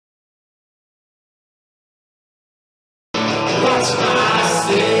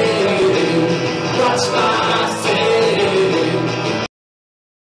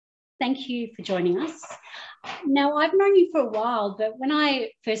Thank you for joining us. Now, I've known you for a while, but when I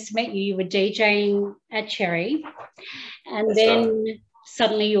first met you, you were DJing at Cherry, and then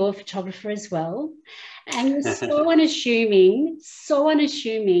suddenly you're a photographer as well. And you're so unassuming,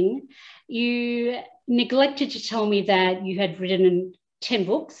 you neglected to tell me that you had written 10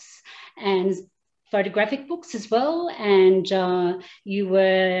 books and photographic books as well, and you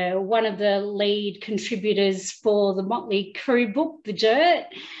were one of the lead contributors for the Motley Crue book, The Dirt,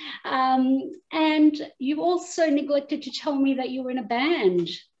 and you also neglected to tell me that you were in a band.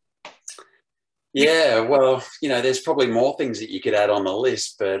 Yeah, well, you know, there's probably more things that you could add on the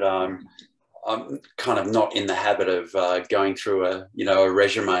list, but I'm kind of not in the habit of going through a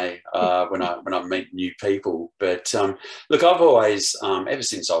resume when I meet new people. But look, I've always, ever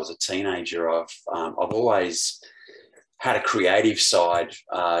since I was a teenager, I've always had a creative side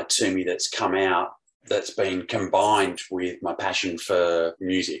to me that's come out, that's been combined with my passion for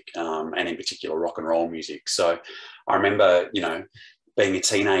music, and in particular rock and roll music. So I remember, being a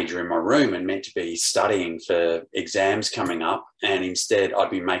teenager in my room and meant to be studying for exams coming up, and instead I'd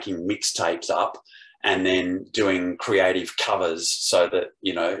be making mixtapes up and then doing creative covers so that,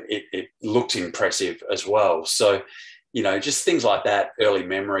 it looked impressive as well. So, just things like that, early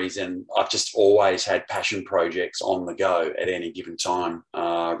memories, and I've just always had passion projects on the go at any given time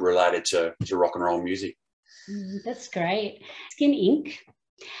related to rock and roll music. That's great. SkinInc,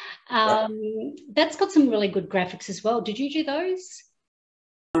 that's got some really good graphics as well. Did you do those?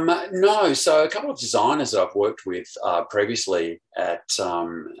 No, so a couple of designers that I've worked with previously at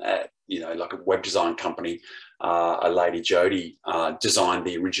like a web design company, a lady Jody designed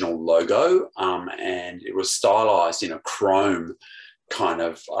the original logo, and it was stylized in a chrome kind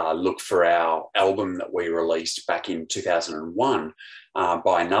of look for our album that we released back in 2001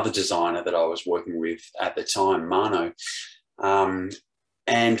 by another designer that I was working with at the time, Mano.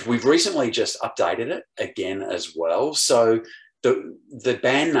 And we've recently just updated it again as well. So the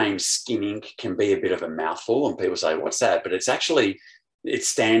band name SkinInc can be a bit of a mouthful, and people say, what's that? But it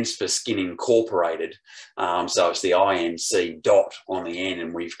stands for Skin Incorporated. So it's the INC dot on the end,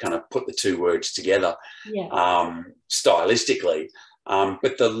 and we've kind of put the two words together stylistically.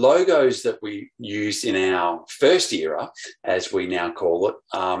 But the logos that we used in our first era, as we now call it,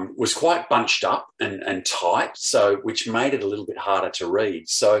 was quite bunched up and tight, so which made it a little bit harder to read.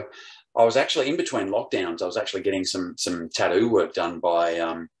 So I was actually, in between lockdowns, I was actually getting some tattoo work done by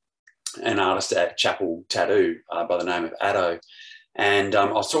an artist at Chapel Tattoo by the name of Addo. And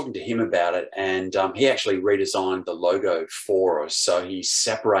I was talking to him about it, and he actually redesigned the logo for us. So he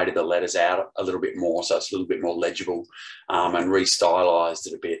separated the letters out a little bit more, so it's a little bit more legible, and restylized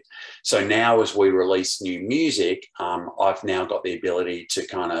it a bit. So now as we release new music, I've now got the ability to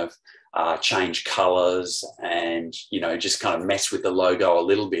kind of change colors and, just kind of mess with the logo a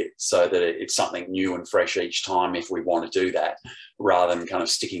little bit so that it's something new and fresh each time if we want to do that, rather than kind of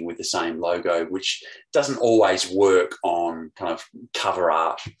sticking with the same logo, which doesn't always work on kind of cover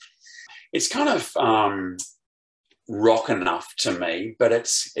art. It's kind of rock enough to me, but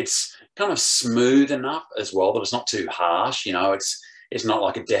it's kind of smooth enough as well that it's not too harsh. It's not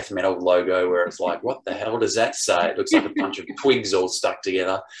like a death metal logo where it's like, what the hell does that say? It looks like a bunch of twigs all stuck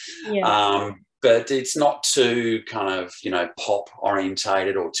together. Yeah. But it's not too kind of, pop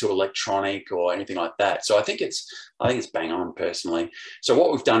orientated or too electronic or anything like that. So I think it's bang on personally. So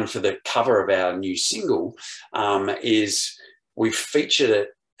what we've done for the cover of our new single is we've featured it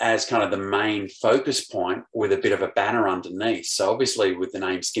as kind of the main focus point with a bit of a banner underneath. So obviously with the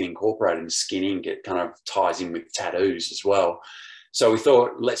name Skin Incorporated and SkinInc, it kind of ties in with tattoos as well. So we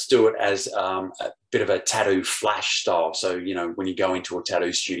thought, let's do it as a bit of a tattoo flash style. So, when you go into a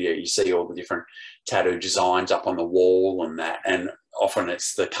tattoo studio, you see all the different tattoo designs up on the wall and that, and often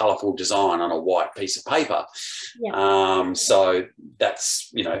it's the colourful design on a white piece of paper. Yeah. So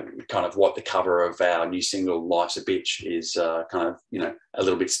that's, kind of what the cover of our new single, Life's a Bitch, is kind of, a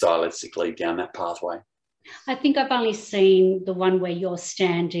little bit stylistically down that pathway. I think I've only seen the one where you're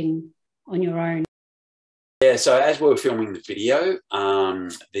standing on your own. Yeah, so as we were filming the video,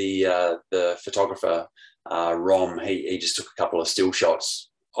 the photographer, Rom, he just took a couple of still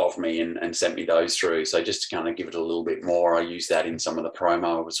shots of me and sent me those through. So just to kind of give it a little bit more, I use that in some of the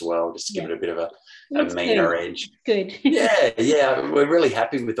promo as well, just to give it a bit of a meaner edge. Good. Yeah, we're really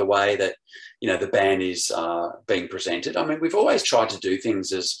happy with the way that, the band is being presented. I mean, we've always tried to do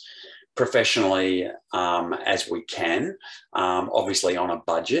things as professionally as we can, obviously on a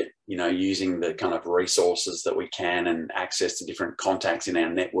budget, using the kind of resources that we can and access to different contacts in our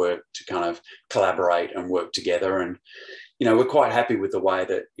network to kind of collaborate and work together. And, we're quite happy with the way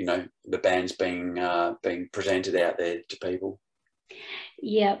that, the band's being presented out there to people.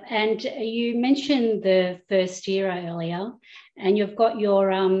 Yeah, and you mentioned the first era earlier, and you've got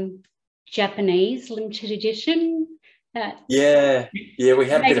your Japanese limited edition. Yeah, we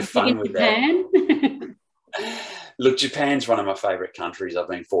had a bit of fun with Japan. that. Look, Japan's one of my favourite countries. I've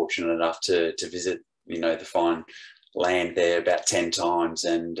been fortunate enough to visit, the fine land there about 10 times,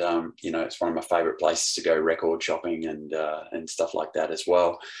 and it's one of my favourite places to go record shopping and stuff like that as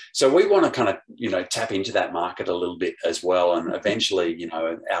well. So we want to kind of tap into that market a little bit as well, and eventually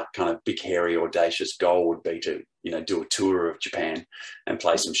our kind of big, hairy, audacious goal would be to do a tour of Japan and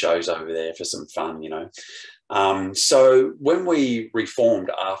play some shows over there for some fun. So when we reformed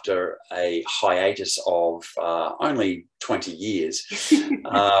after a hiatus of only 20 years,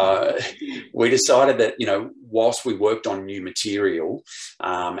 we decided that, whilst we worked on new material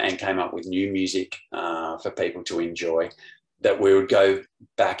and came up with new music for people to enjoy, that we would go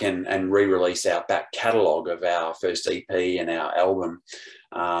back and re-release our back catalogue of our first EP and our album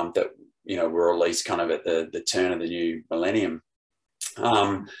that, were released kind of at the turn of the new millennium.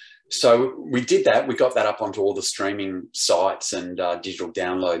 So we did that. We got that up onto all the streaming sites and digital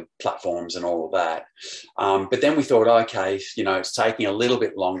download platforms and all of that. But then we thought, okay, it's taking a little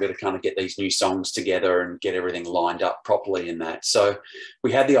bit longer to kind of get these new songs together and get everything lined up properly in that. So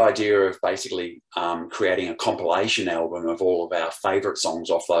we had the idea of basically creating a compilation album of all of our favourite songs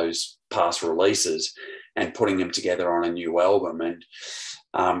off those past releases and putting them together on a new album. And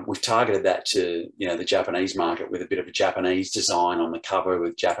we've targeted that to, the Japanese market with a bit of a Japanese design on the cover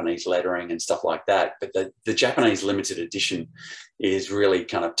with Japanese lettering and stuff like that. But the Japanese limited edition is really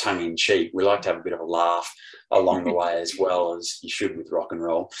kind of tongue-in-cheek. We like to have a bit of a laugh along the way, as well, as you should with rock and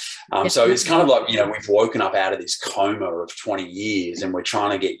roll. So it's kind of like, we've woken up out of this coma of 20 years and we're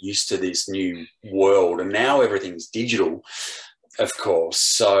trying to get used to this new world. And now everything's digital, of course.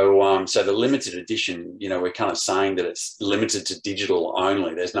 So the limited edition, we're kind of saying that it's limited to digital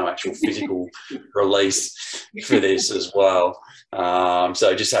only. There's no actual physical release for this as well.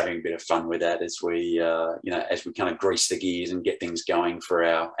 So just having a bit of fun with that as we kind of grease the gears and get things going for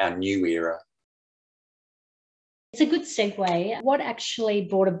our new era. It's a good segue. What actually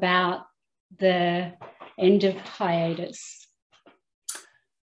brought about the end of hiatus?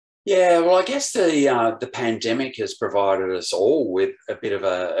 Yeah, well, I guess the pandemic has provided us all with a bit of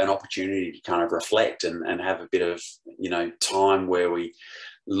an opportunity to kind of reflect and have a bit of, time where we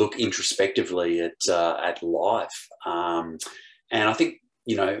look introspectively at life. And I think,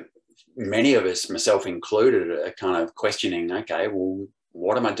 many of us, myself included, are kind of questioning, okay, well,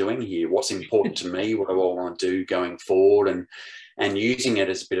 what am I doing here? What's important to me? What do I want to do going forward? And using it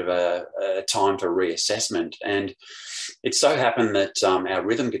as a bit of a time for reassessment. And it so happened that our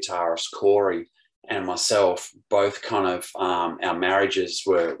rhythm guitarist, Corey, and myself both kind of, our marriages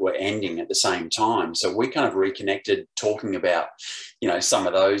were ending at the same time. So we kind of reconnected talking about, some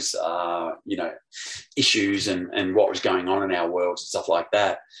of those, issues and what was going on in our worlds and stuff like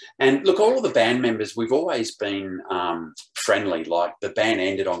that. And look, all of the band members, we've always been friendly. Like, the band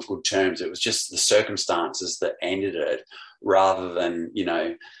ended on good terms. It was just the circumstances that ended it, rather than,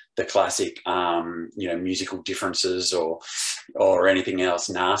 the classic, musical differences or anything else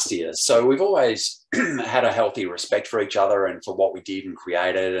nastier. So we've always had a healthy respect for each other and for what we did and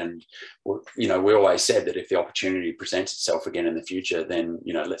created. And, we always said that if the opportunity presents itself again in the future, then,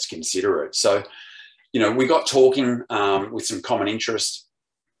 let's consider it. So, we got talking with some common interest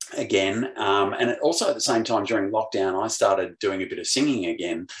again. And also at the same time during lockdown, I started doing a bit of singing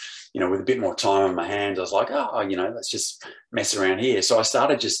again, with a bit more time on my hands. I was like, let's just mess around here. So I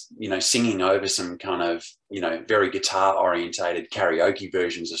started just, singing over some kind of, very guitar orientated karaoke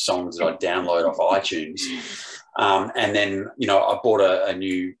versions of songs that I'd download off iTunes. And then, I bought a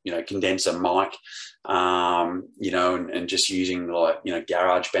new, condenser mic, and just using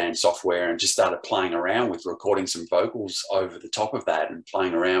GarageBand software, and just started playing around with recording some vocals over the top of that and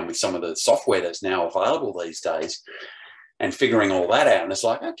playing around with some of the software that's now available these days and figuring all that out. And it's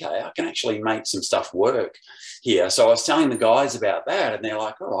like, okay, I can actually make some stuff work here. So I was telling the guys about that, and they're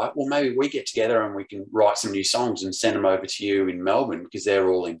like, all right, well, maybe we get together and we can write some new songs and send them over to you in Melbourne, because they're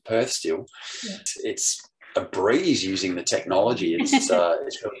all in Perth still. Yeah. It's a breeze using the technology. It's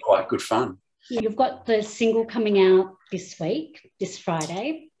really quite good fun. You've got the single coming out this week, this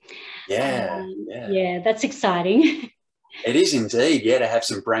Friday. Yeah, that's exciting. It is indeed, to have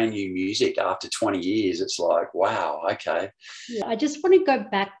some brand new music after 20 years. It's like, wow, okay. Yeah, I just want to go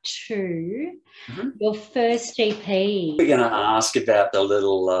back to your first EP. We're going to ask about the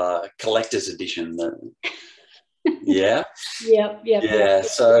little collector's edition. Yeah. Yep.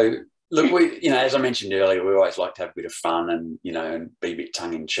 So Look, as I mentioned earlier, we always like to have a bit of fun and, and be a bit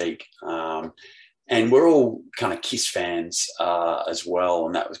tongue in cheek. And we're all kind of Kiss fans as well.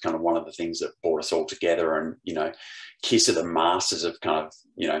 And that was kind of one of the things that brought us all together. And, Kiss are the masters of kind of,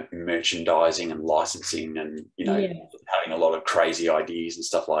 merchandising and licensing and, having a lot of crazy ideas and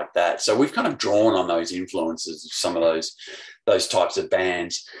stuff like that. So we've kind of drawn on those influences of some of those types of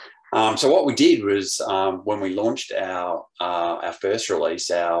bands. So what we did was when we launched our first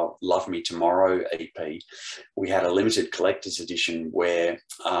release, our Love Me Tomorrow EP, we had a limited collector's edition where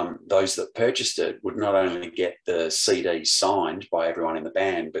those that purchased it would not only get the CD signed by everyone in the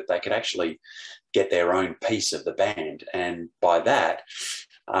band, but they could actually get their own piece of the band. And by that,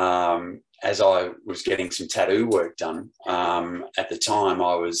 as I was getting some tattoo work done, at the time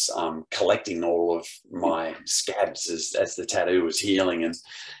I was collecting all of my scabs as the tattoo was healing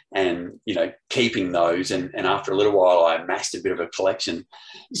and keeping those. And after a little while, I amassed a bit of a collection.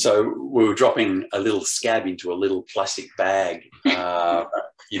 So we were dropping a little scab into a little plastic bag,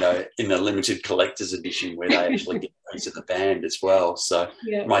 in the limited collector's edition where they actually get a piece of the band as well. So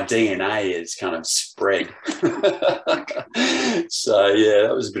my DNA is kind of spread. So, yeah,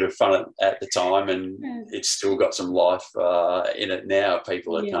 that was a bit of fun at the time, and it's still got some life in it now.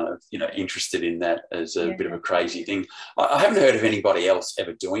 People are kind of, interested in that as a bit of a crazy thing. I haven't heard of anybody else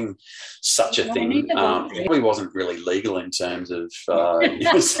ever doing such a thing. It probably wasn't really legal in terms of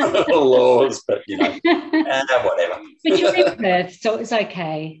some of the laws, but, whatever. But you're in Perth, so it's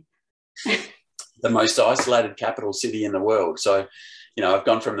okay. The most isolated capital city in the world. So, I've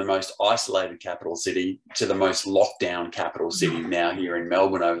gone from the most isolated capital city to the most lockdown capital city now here in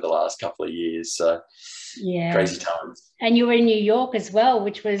Melbourne over the last couple of years. So, crazy times. And you were in New York as well,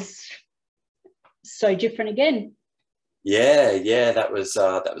 which was so different again. Yeah, that was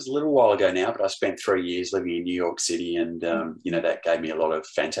a little while ago now, but I spent 3 years living in New York City, and that gave me a lot of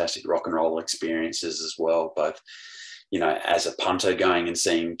fantastic rock and roll experiences as well, both as a punter going and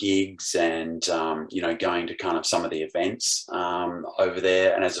seeing gigs and, going to kind of some of the events over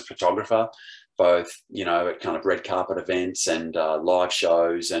there, and as a photographer, both, at kind of red carpet events and live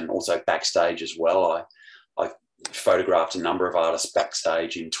shows, and also backstage as well. I photographed a number of artists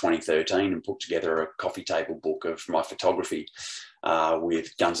backstage in 2013 and put together a coffee table book of my photography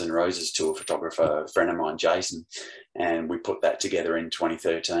with Guns N' Roses tour photographer, a friend of mine, Jason, and we put that together in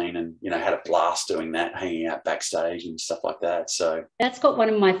 2013 and, had a blast doing that, hanging out backstage and stuff like that. So that's got one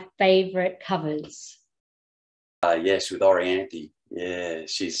of my favourite covers. Yes, with Orianthi. Yeah,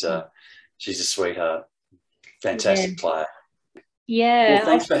 she's a sweetheart. Fantastic player. Yeah. Well,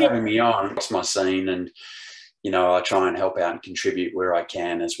 thanks for having me on. It's my scene, and I try and help out and contribute where I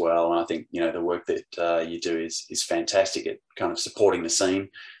can as well. And I think, the work that you do is fantastic at kind of supporting the scene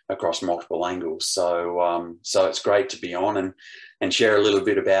across multiple angles. So it's great to be on and share a little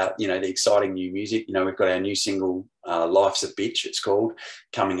bit about, the exciting new music. We've got our new single, Life's a Bitch, it's called,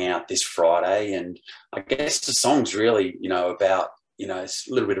 coming out this Friday. And I guess the song's really, about, it's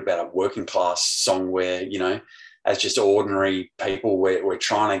a little bit about a working class song where, as just ordinary people, we're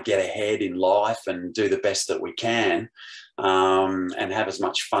trying to get ahead in life and do the best that we can, and have as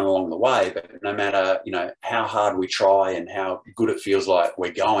much fun along the way. But no matter, how hard we try and how good it feels like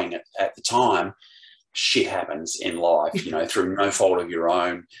we're going at the time, shit happens in life, through no fault of your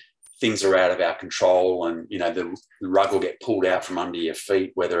own. Things are out of our control, and, the rug will get pulled out from under your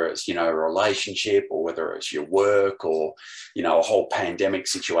feet, whether it's, a relationship, or whether it's your work, or, a whole pandemic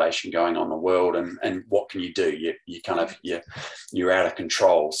situation going on in the world. And what can you do? You're out of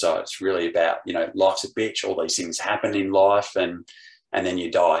control. So it's really about, life's a bitch. All these things happen in life, and then you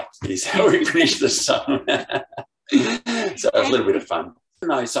die, is how we finish the song. So it's a little bit of fun.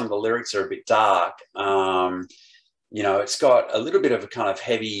 Even though some of the lyrics are a bit dark, it's got a little bit of a kind of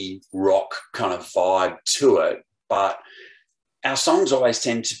heavy rock kind of vibe to it, but our songs always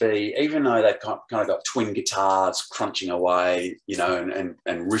tend to be, even though they've kind of got twin guitars crunching away, and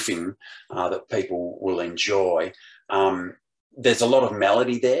riffing that people will enjoy, there's a lot of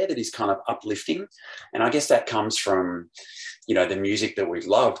melody there that is kind of uplifting. And I guess that comes from, the music that we've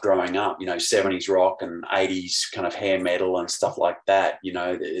loved growing up, 70s rock and 80s kind of hair metal and stuff like that.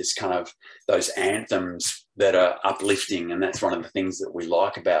 There's kind of those anthems that are uplifting, and that's one of the things that we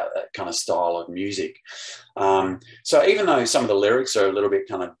like about that kind of style of music. So even though some of the lyrics are a little bit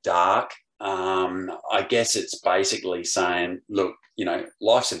kind of dark, I guess it's basically saying, look,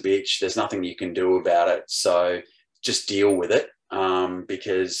 life's a bitch. There's nothing you can do about it. So just deal with it,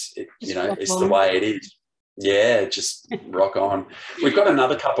 because it's the way it is. Yeah, just rock on. We've got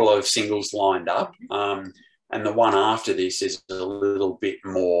another couple of singles lined up, and the one after this is a little bit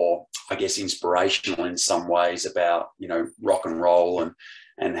more, I guess, inspirational in some ways about, rock and roll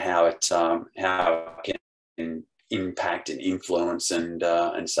and how it can impact and influence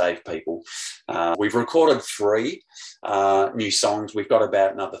and save people. We've recorded 3 new songs. We've got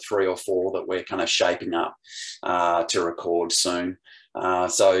about another 3 or 4 that we're kind of shaping up to record soon.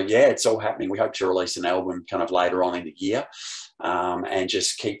 So yeah, it's all happening. We hope to release an album kind of later on in the year, and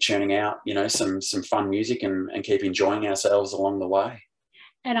just keep churning out, you know, some fun music and keep enjoying ourselves along the way.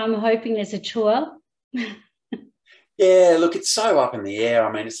 And I'm hoping there's a tour. Yeah, look, it's so up in the air.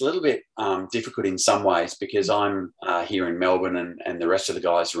 I mean, it's a little bit difficult in some ways because I'm here in Melbourne and the rest of the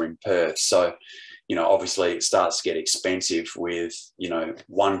guys are in Perth. So, you know, obviously it starts to get expensive with, you know,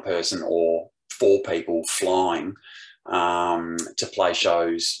 1 person or 4 people flying to play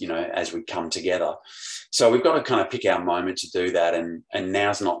shows, you know, as we come together. So we've got to kind of pick our moment to do that. And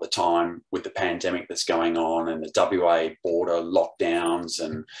now's not the time with the pandemic that's going on and the WA border lockdowns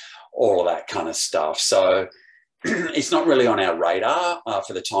and all of that kind of stuff. So it's not really on our radar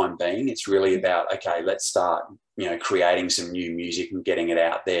for the time being. It's really about, okay, let's start, you know, creating some new music and getting it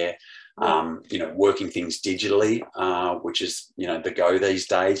out there, you know, working things digitally, which is, you know, the go these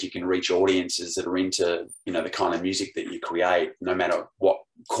days. You can reach audiences that are into, you know, the kind of music that you create, no matter what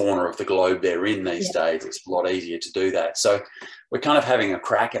corner of the globe they're in these days. It's a lot easier to do that. So we're kind of having a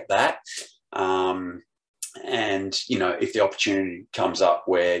crack at that. And, you know, if the opportunity comes up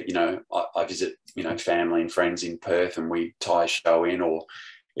where, you know, I visit, you know, family and friends in Perth and we tie a show in, or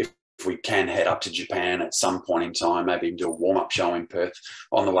if we can head up to Japan at some point in time, maybe even do a warm-up show in Perth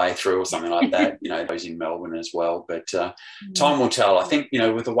on the way through or something like that, you know, those in Melbourne as well. But time will tell. I think, you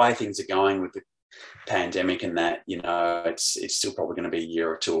know, with the way things are going with the pandemic and that, you know, it's still probably going to be a year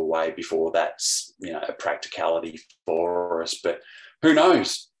or 2 away before that's, you know, a practicality for us. But who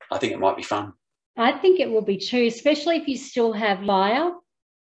knows? I think it might be fun. I think it will be too, especially if you still have Lyre.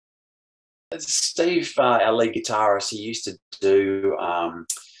 Steve, our lead guitarist, he used to do,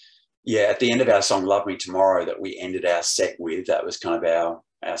 at the end of our song Love Me Tomorrow that we ended our set with, that was kind of our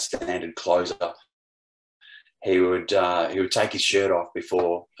standard closer. He would take his shirt off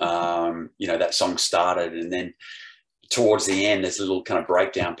before, you know, that song started. And then towards the end, there's a little kind of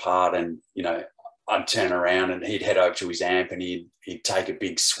breakdown part and, you know, I'd turn around and he'd head over to his amp and he'd take a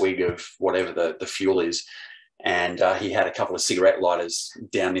big swig of whatever the fuel is. And he had a couple of cigarette lighters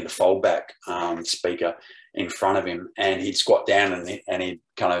down near the foldback speaker in front of him, and he'd squat down and he'd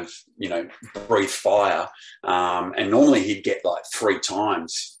kind of, you know, breathe fire. And normally he'd get like 3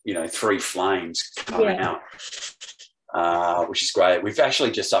 times, you know, 3 flames coming out, which is great. We've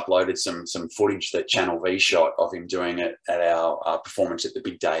actually just uploaded some footage that Channel V shot of him doing it at our performance at the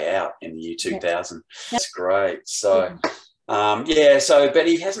Big Day Out in the year 2000. That's great. So. But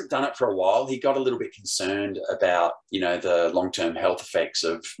he hasn't done it for a while. He got a little bit concerned about, you know, the long-term health effects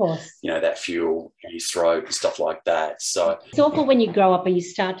of you know, that fuel in his throat and stuff like that. So it's awful when you grow up and you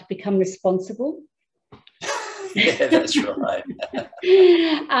start to become responsible. Yeah, that's right.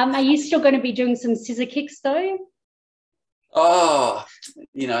 Are you still going to be doing some scissor kicks though? Oh,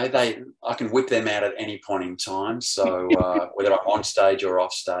 you know, I can whip them out at any point in time. So whether I'm on stage or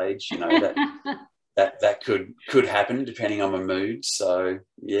off stage, you know, that could happen depending on my mood. So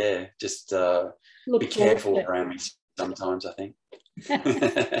yeah, just be careful around me sometimes, I think.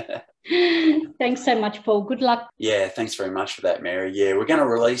 Thanks so much, Paul. Good luck. Yeah, thanks very much for that, Mary. Yeah, we're going to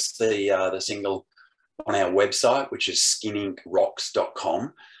release the single on our website, which is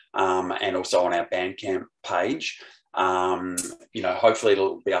SkinIncRocks.com, and also on our Bandcamp page. You know, hopefully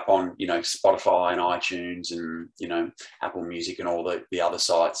it'll be up on, you know, Spotify and iTunes and, you know, Apple Music and all the other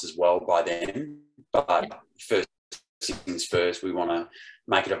sites as well by then. But first things first, we want to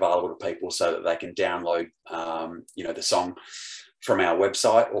make it available to people so that they can download, you know, the song from our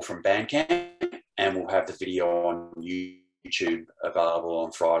website or from Bandcamp, and we'll have the video on YouTube available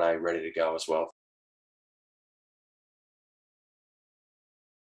on Friday, ready to go as well.